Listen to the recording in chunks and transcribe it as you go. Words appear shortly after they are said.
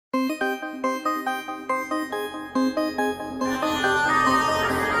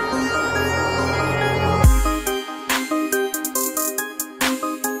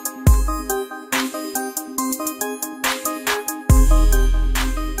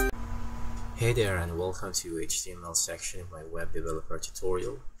Hey there and welcome to HTML section of my web developer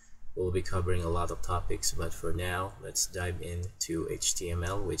tutorial. We'll be covering a lot of topics, but for now let's dive into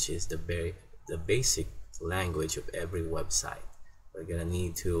HTML, which is the basic language of every website. We're gonna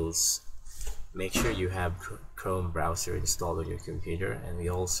need tools. Make sure you have Chrome browser installed on your computer, and we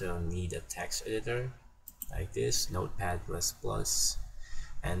also need a text editor like this, Notepad++,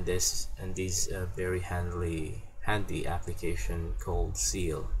 and this very handy application called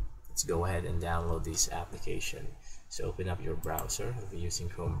Zeal. Let's go ahead and download this application. So open up your browser if you're using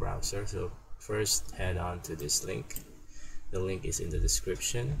Chrome browser. So first head on to this link. The link is in the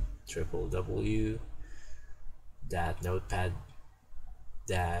description,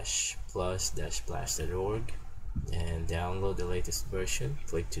 www.notepad-plus-splash.org, and download the latest version.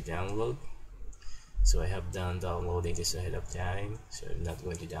 Click to download. So I have done downloading this ahead of time, so I'm not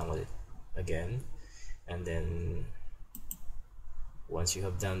going to download it again. And then once you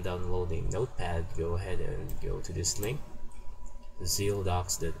have done downloading Notepad, go ahead and go to this link,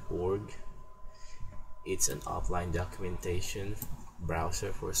 zealdocs.org. It's an offline documentation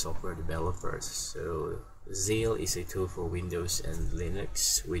browser for software developers. So Zeal is a tool for Windows and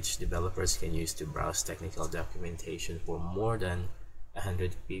Linux, which developers can use to browse technical documentation for more than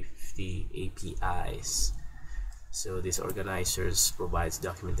 150 APIs. So this organizers provides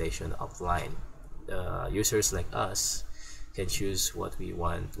documentation offline. Users like us can choose what we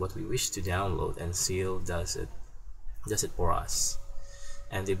want, what we wish to download, and Zeal does it for us.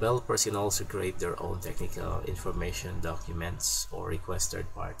 And developers can also create their own technical information documents or request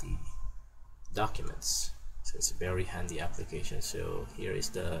third-party documents. So it's a very handy application. So here is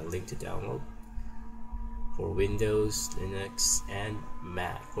the link to download for Windows, Linux, and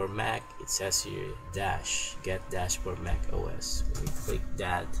Mac. For Mac, it says here get dash for Mac OS. When you click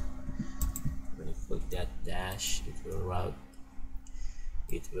that dash, it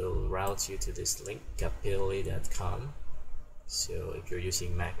will route you to this link, capilli.com. So if you're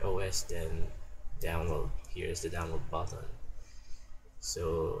using Mac OS, then download. Here's the download button.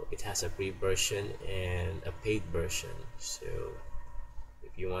 So it has a free version and a paid version. So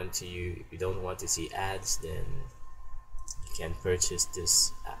if you don't want to see ads, then you can purchase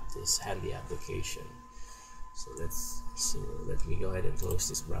this handy application. So let me go ahead and close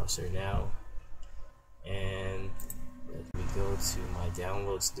this browser now, and let me go to my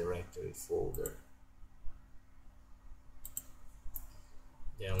downloads directory folder.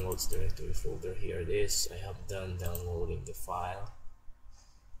 Here it is. I have done downloading the file.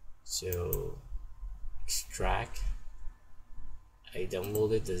 So extract. I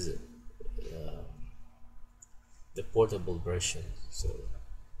downloaded the portable version. So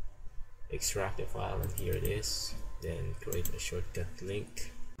extract the file, and here it is. Then create a shortcut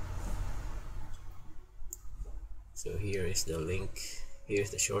link. So here is the link. Here's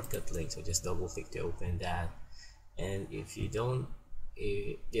the shortcut link. So just double click to open that. And if you don't,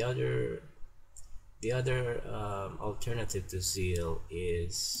 the other alternative to Zeal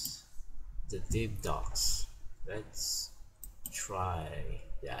is the Devdocs. Let's try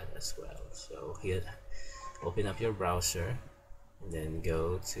that as well. So here, open up your browser, and then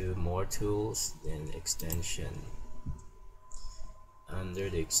go to more tools, then extension. Under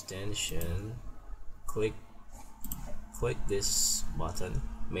the extension, click this button,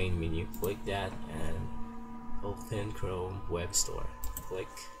 main menu, click that, and open Chrome Web Store. Click,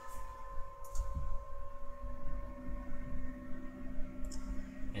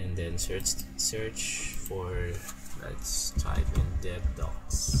 and then search for, let's type in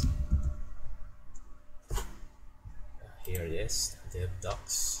Devdocs. Here it is,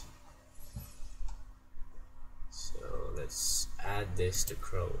 Devdocs. So let's add this to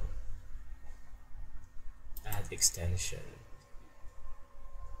Chrome. Add extension.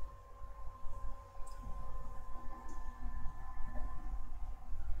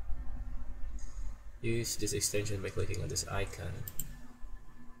 Use this extension by clicking on this icon.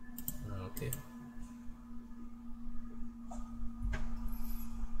 Okay.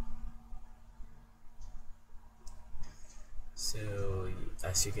 So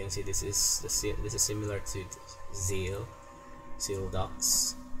as you can see, this is similar to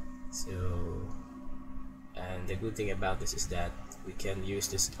Zealdocs. So, and the good thing about this is that we can use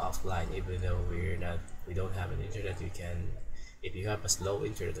this offline, even though we don't have an internet. You can, if you have a slow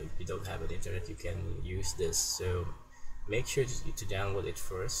internet, or if you don't have an internet, you can use this. So make sure to download it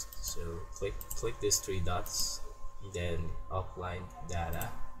first. So click these three dots, then offline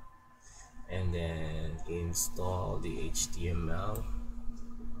data, and then install the HTML.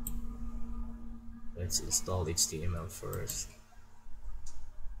 Let's install HTML first,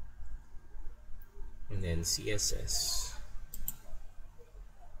 and then CSS.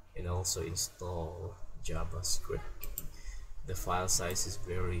 and also install JavaScript. The file size is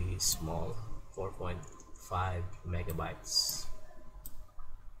very small, 4.5 megabytes.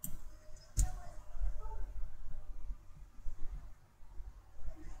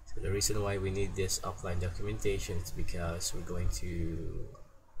 So the reason why we need this offline documentation is because we're going to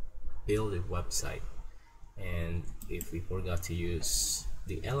build a website, and if we forgot to use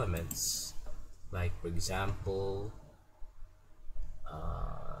the elements, like for example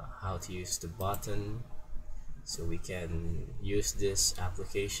how to use the button, so we can use this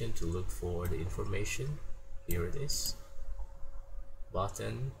application to look for the information. Here it is,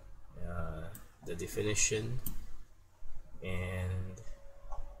 button, the definition, and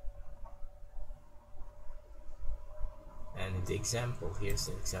the example. Here's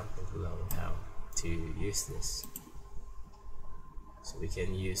the example below how to use this. So we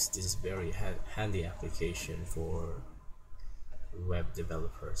can use this very handy application for web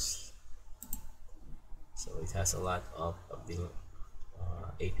developers. So it has a lot of the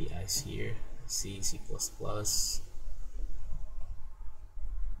APIs here: C, C++,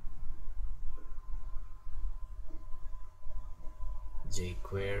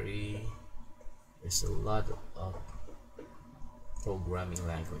 jQuery. There's a lot of programming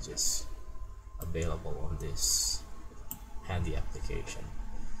languages available on this handy application.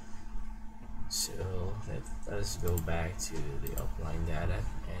 So let us go back to the offline data,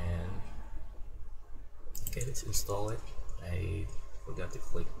 and okay, let's install it. I forgot to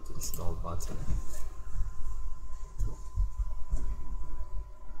click the install button.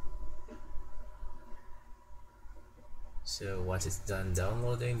 So once it's done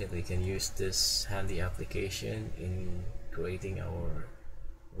downloading, then we can use this handy application in creating our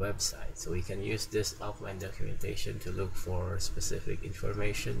website. So we can use this offline documentation to look for specific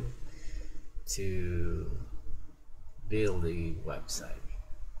information to build the website.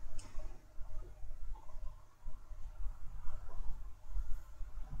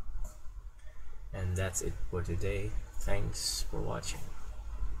 And that's it for today. Thanks for watching.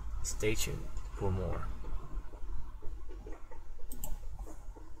 Stay tuned for more.